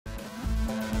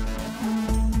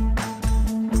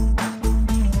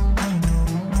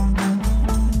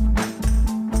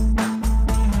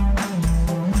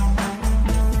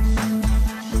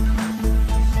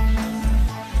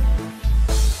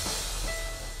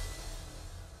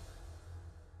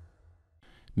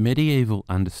Medieval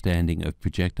understanding of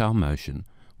projectile motion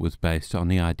was based on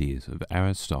the ideas of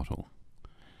Aristotle.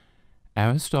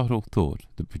 Aristotle thought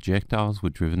that projectiles were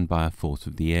driven by a force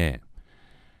of the air.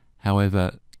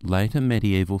 However, later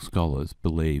medieval scholars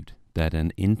believed that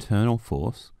an internal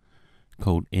force,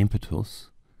 called impetus,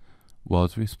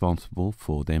 was responsible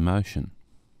for their motion.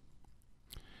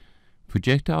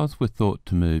 Projectiles were thought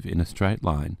to move in a straight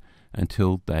line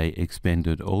until they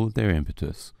expended all of their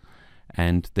impetus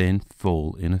and then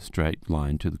fall in a straight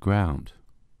line to the ground.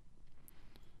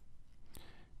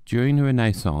 During the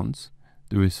Renaissance,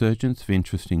 the resurgence of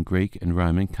interest in Greek and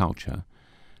Roman culture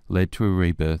led to a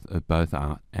rebirth of both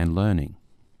art and learning.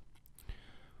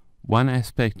 One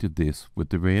aspect of this was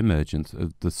the re-emergence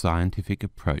of the scientific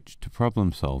approach to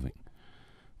problem solving,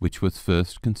 which was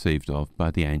first conceived of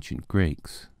by the ancient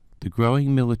Greeks. The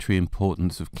growing military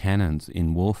importance of cannons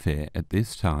in warfare at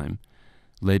this time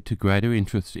led to greater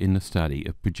interest in the study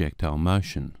of projectile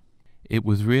motion. It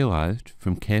was realized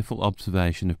from careful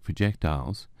observation of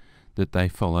projectiles that they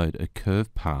followed a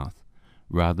curved path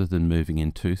rather than moving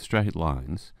in two straight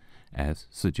lines, as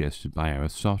suggested by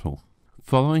Aristotle.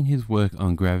 Following his work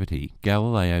on gravity,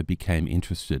 Galileo became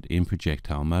interested in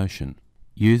projectile motion.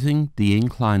 Using the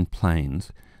inclined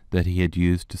planes that he had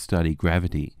used to study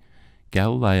gravity,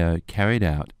 Galileo carried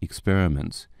out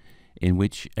experiments in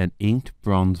which an inked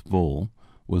bronze ball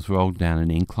was rolled down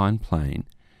an inclined plane,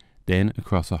 then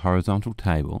across a horizontal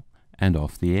table and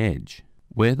off the edge.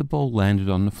 Where the ball landed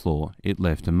on the floor, it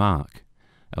left a mark,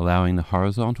 allowing the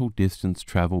horizontal distance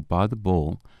travelled by the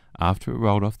ball after it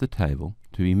rolled off the table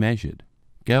to be measured.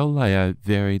 Galileo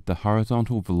varied the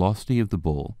horizontal velocity of the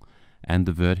ball and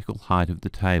the vertical height of the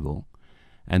table,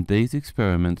 and these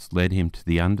experiments led him to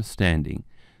the understanding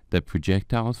that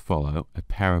projectiles follow a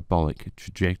parabolic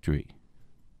trajectory.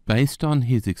 Based on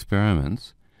his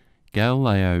experiments,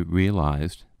 Galileo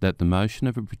realized that the motion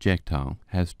of a projectile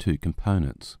has two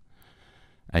components: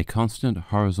 a constant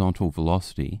horizontal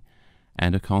velocity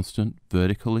and a constant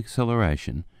vertical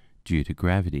acceleration due to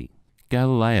gravity.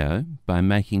 Galileo, by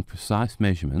making precise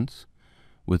measurements,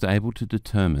 was able to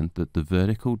determine that the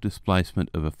vertical displacement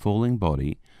of a falling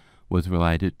body was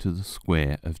related to the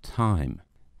square of time.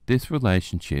 This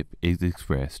relationship is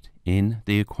expressed in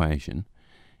the equation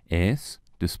S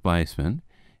displacement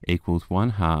equals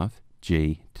 1/2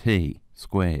 gt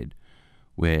squared,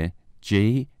 where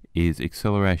g is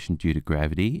acceleration due to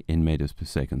gravity in meters per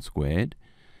second squared,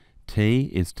 t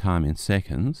is time in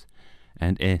seconds,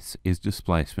 and s is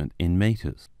displacement in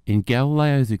meters. In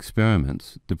Galileo's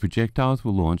experiments, the projectiles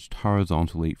were launched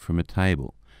horizontally from a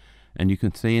table, and you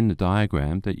can see in the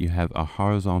diagram that you have a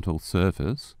horizontal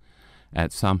surface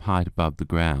at some height above the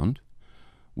ground,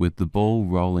 with the ball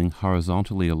rolling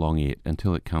horizontally along it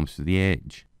until it comes to the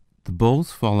edge. The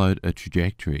balls followed a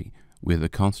trajectory with a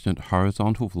constant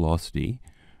horizontal velocity,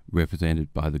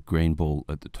 represented by the green ball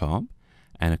at the top,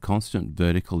 and a constant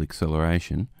vertical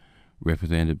acceleration,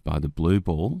 represented by the blue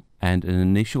ball, and an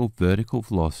initial vertical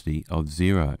velocity of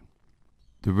 0.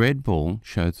 The red ball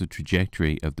shows the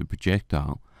trajectory of the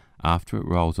projectile after it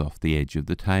rolls off the edge of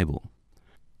the table.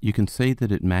 You can see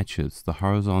that it matches the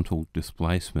horizontal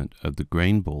displacement of the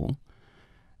green ball,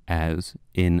 as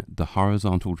in the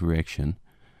horizontal direction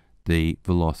the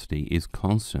velocity is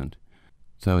constant,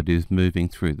 so it is moving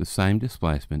through the same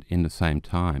displacement in the same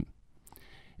time.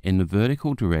 In the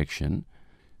vertical direction,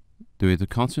 there is a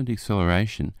constant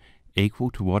acceleration equal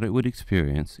to what it would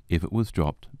experience if it was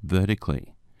dropped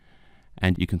vertically.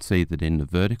 And you can see that in the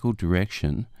vertical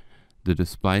direction, the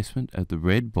displacement of the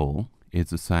red ball is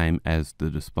the same as the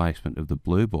displacement of the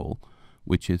blue ball,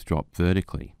 which is dropped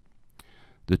vertically.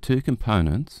 The two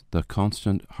components, the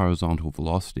constant horizontal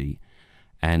velocity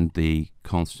and the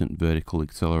constant vertical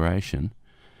acceleration,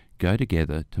 go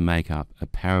together to make up a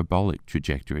parabolic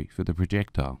trajectory for the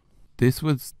projectile. This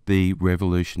was the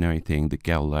revolutionary thing that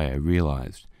Galileo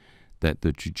realized, that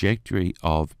the trajectory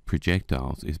of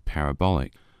projectiles is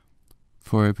parabolic.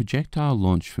 For a projectile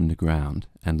launched from the ground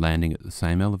and landing at the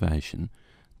same elevation,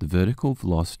 the vertical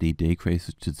velocity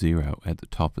decreases to 0 at the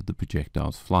top of the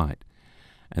projectile's flight,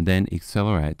 and then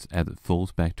accelerates as it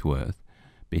falls back to Earth,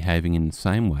 behaving in the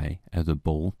same way as a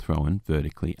ball thrown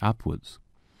vertically upwards.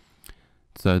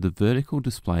 So the vertical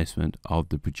displacement of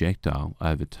the projectile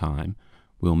over time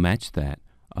will match that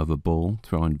of a ball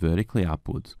thrown vertically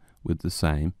upwards with the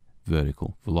same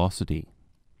vertical velocity.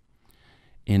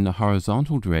 In the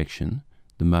horizontal direction,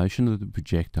 the motion of the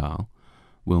projectile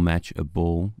will match a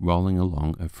ball rolling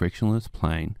along a frictionless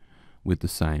plane with the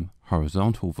same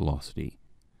horizontal velocity.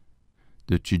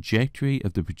 The trajectory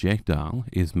of the projectile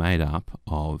is made up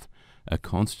of a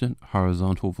constant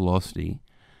horizontal velocity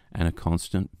and a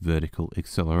constant vertical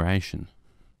acceleration.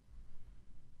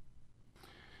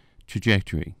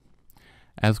 Trajectory.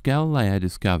 As Galileo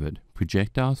discovered,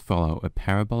 projectiles follow a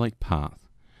parabolic path.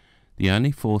 The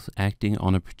only force acting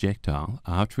on a projectile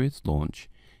after its launch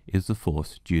is the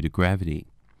force due to gravity,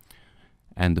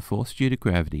 and the force due to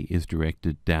gravity is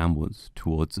directed downwards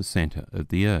towards the center of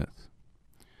the Earth.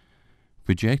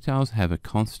 Projectiles have a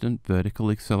constant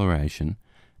vertical acceleration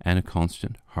and a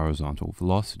constant horizontal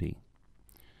velocity.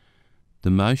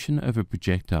 The motion of a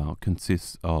projectile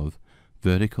consists of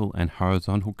vertical and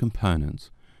horizontal components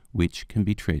which can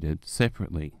be treated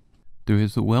separately. There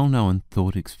is a well-known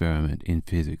thought experiment in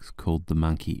physics called the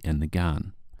monkey and the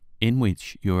gun, in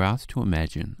which you're asked to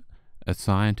imagine a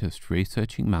scientist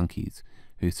researching monkeys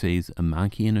who sees a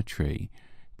monkey in a tree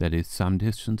that is some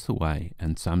distance away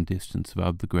and some distance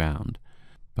above the ground,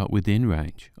 but within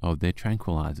range of their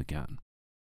tranquilizer gun.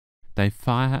 They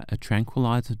fire a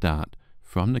tranquilizer dart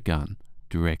from the gun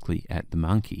directly at the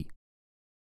monkey.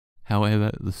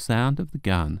 However, the sound of the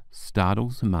gun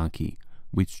startles the monkey,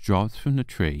 which drops from the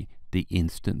tree the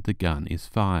instant the gun is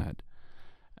fired.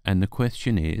 And the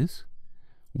question is,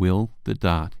 will the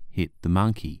dart hit the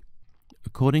monkey?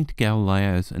 According to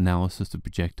Galileo's analysis of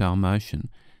projectile motion,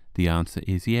 the answer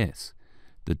is yes,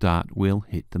 the dart will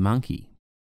hit the monkey.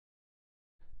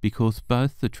 Because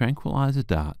both the tranquilizer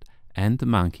dart and the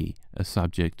monkey are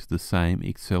subject to the same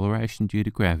acceleration due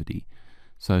to gravity,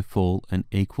 so fall an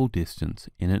equal distance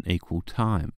in an equal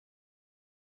time.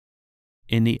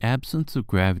 In the absence of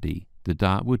gravity, the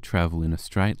dart would travel in a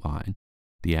straight line,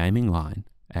 the aiming line,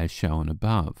 as shown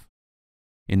above.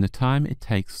 In the time it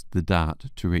takes the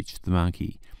dart to reach the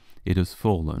monkey, it has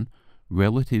fallen,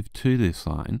 relative to this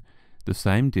line, the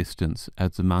same distance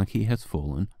as the monkey has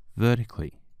fallen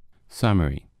vertically.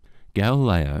 Summary.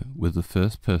 Galileo was the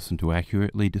first person to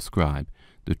accurately describe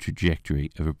the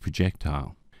trajectory of a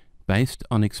projectile. Based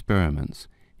on experiments,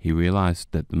 he realized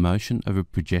that the motion of a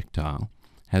projectile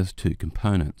has two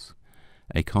components,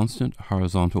 a constant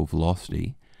horizontal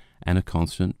velocity and a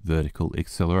constant vertical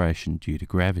acceleration due to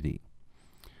gravity.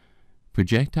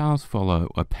 Projectiles follow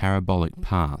a parabolic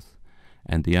path,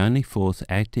 and the only force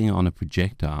acting on a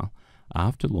projectile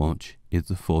after launch is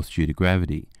the force due to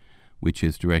gravity, which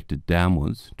is directed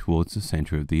downwards towards the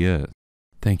center of the Earth.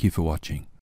 Thank you for watching.